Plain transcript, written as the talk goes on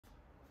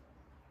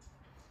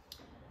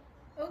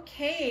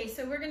Okay,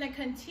 so we're going to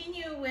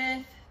continue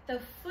with the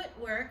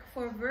footwork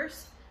for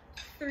verse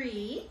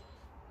 3.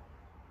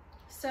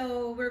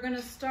 So we're going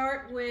to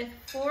start with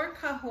 4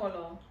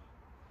 kaholo.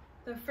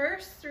 The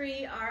first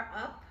 3 are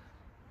up,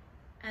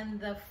 and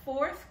the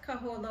 4th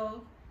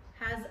kaholo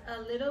has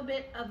a little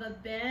bit of a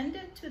bend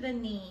to the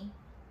knee,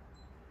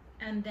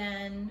 and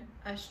then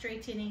a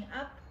straightening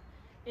up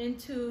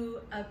into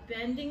a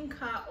bending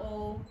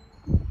ka'o,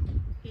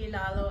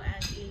 ilalo,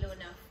 and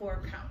iluna,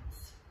 4 counts.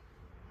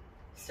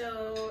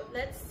 So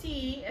let's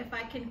see if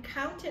I can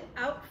count it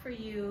out for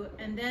you,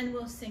 and then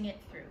we'll sing it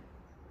through.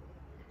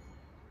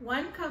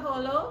 1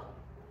 kaholo,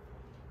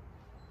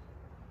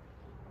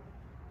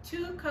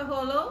 2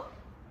 kaholo,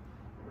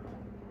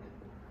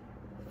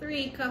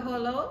 3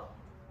 kaholo,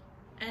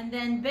 and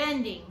then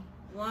bending.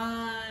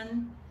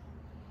 1.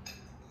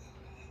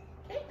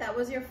 Okay, that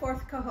was your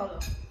 4th kaholo.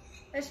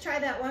 Let's try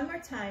that one more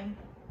time.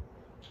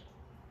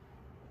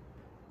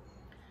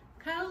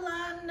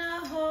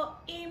 Kaulana ho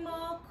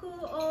imoku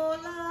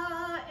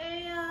ola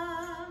ea,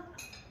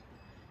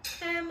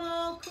 he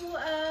moku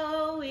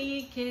au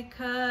I ke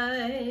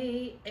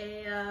kai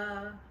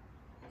ea.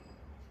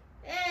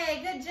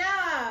 Hey, good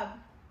job.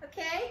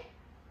 Okay,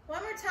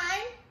 one more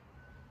time.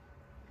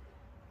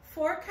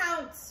 4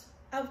 counts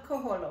of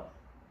kaholo.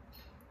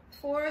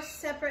 4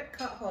 separate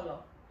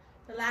kaholo.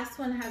 The last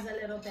one has a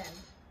little bend.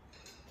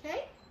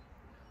 Okay?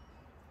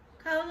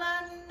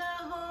 Kaulana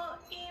ho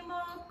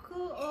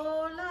imoku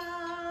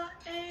ola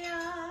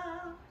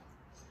ea,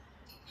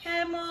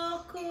 he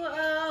moku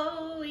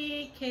au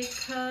I ke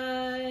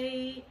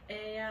kai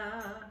ea.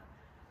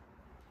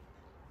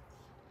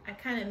 I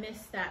kind of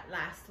missed that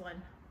last one.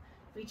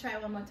 We try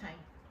one more time.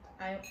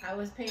 I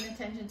was paying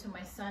attention to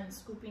my son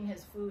scooping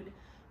his food,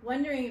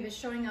 wondering if it's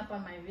showing up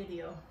on my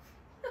video.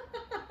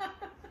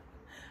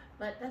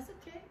 But that's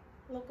okay.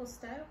 Local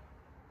style.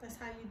 That's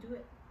how you do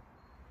it.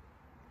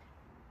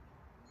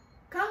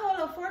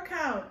 Kaholo, 4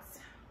 counts.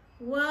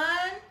 1,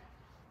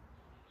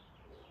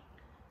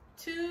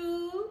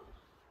 2,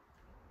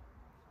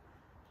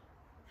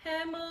 he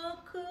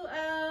moku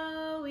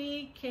au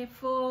I ke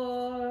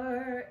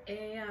 4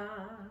 ea.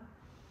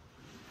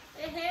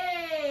 Hey,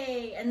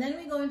 hey. And then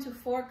we go into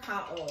 4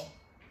 ka'o.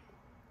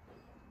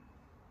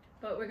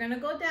 But we're gonna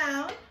go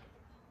down.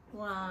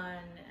 1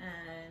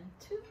 and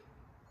 2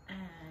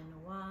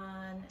 and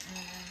 1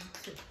 and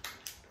 2.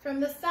 From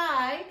the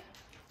side,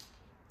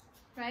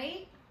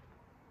 right?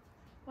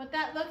 What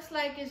that looks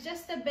like is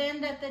just a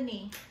bend at the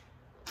knee.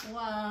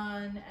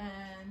 1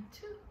 and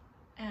 2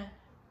 and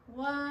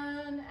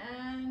 1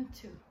 and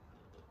 2.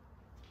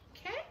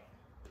 Okay?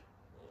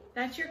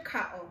 That's your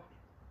ka'o.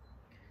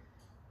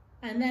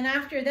 And then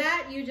after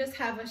that, you just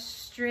have a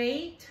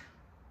straight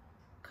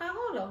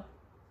kaholo.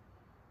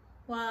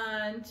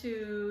 1,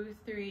 2,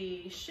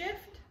 3,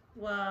 shift.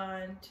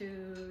 1,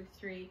 2,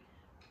 3.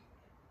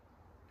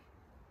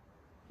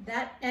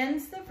 That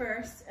ends the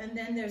verse, and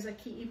then there's a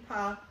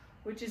ki'ipa,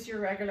 which is your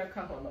regular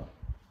kaholo.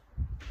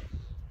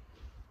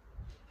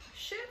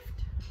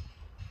 Shift.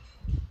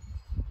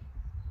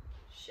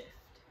 Shift.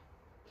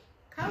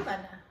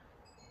 Kaulana.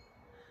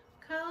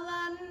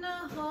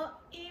 Kaulana ho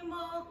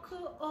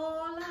imoku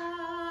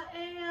ola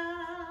ea,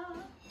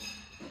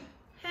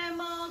 he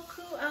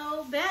moku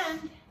au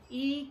bend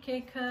I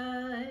ke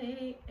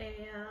kai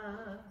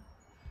ea,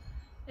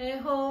 e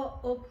ho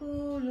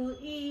opulu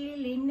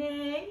ili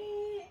nei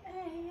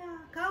ea.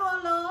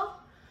 Kaholo,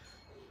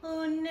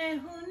 hune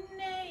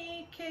hune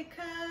I ke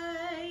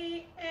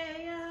kai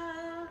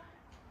ea.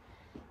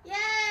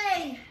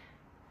 Yay!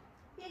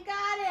 You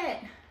got it.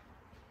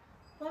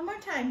 One more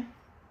time.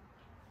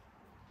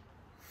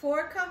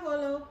 4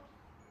 kaholo,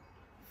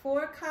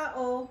 4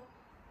 ka'o,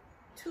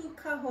 2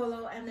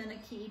 kaholo, and then a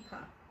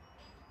ki'ipa.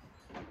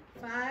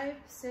 5,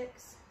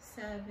 6,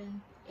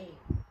 7, 8.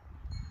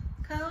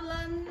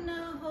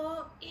 Kaulana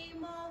ho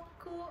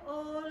imoku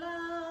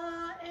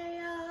ola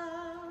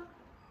ea,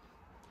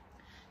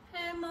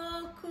 he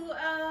moku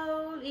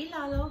au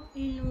ilalo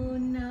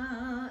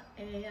iluna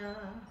ea.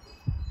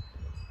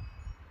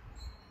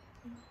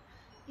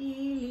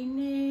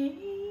 Iline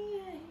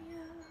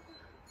ea,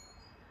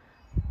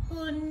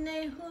 hune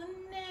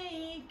hune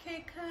I ke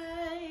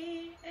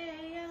kai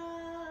ea.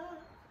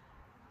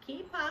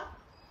 Ki'ipa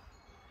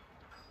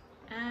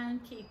and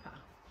ki'ipa.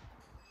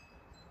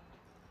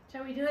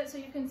 Shall we do it so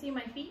you can see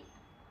my feet?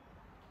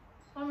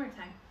 One more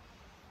time.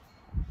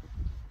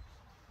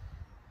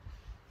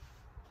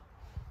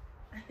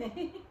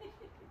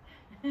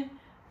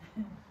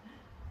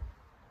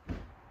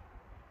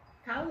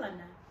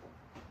 Kaulana.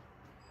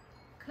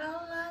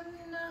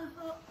 Kaulana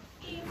ho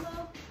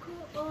imoku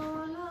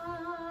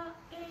ola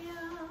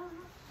ea,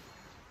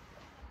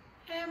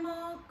 he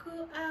moku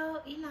au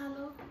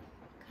ilalo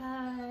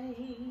kai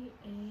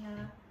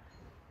ea.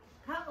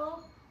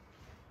 Ka'o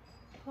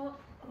ho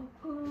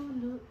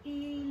opulu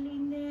ili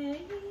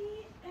nei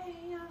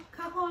ea.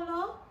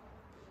 Kaholo,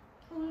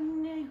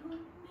 hune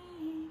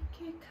hune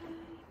ke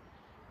kai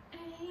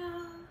ea.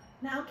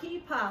 Now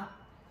ki'ipa.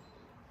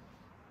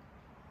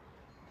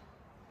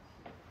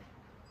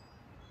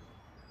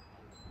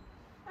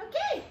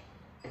 Okay.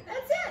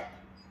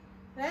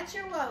 that's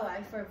your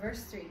wawai for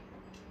verse 3.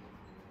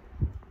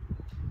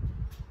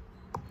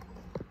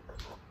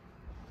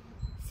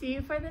 See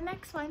you for the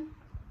next one.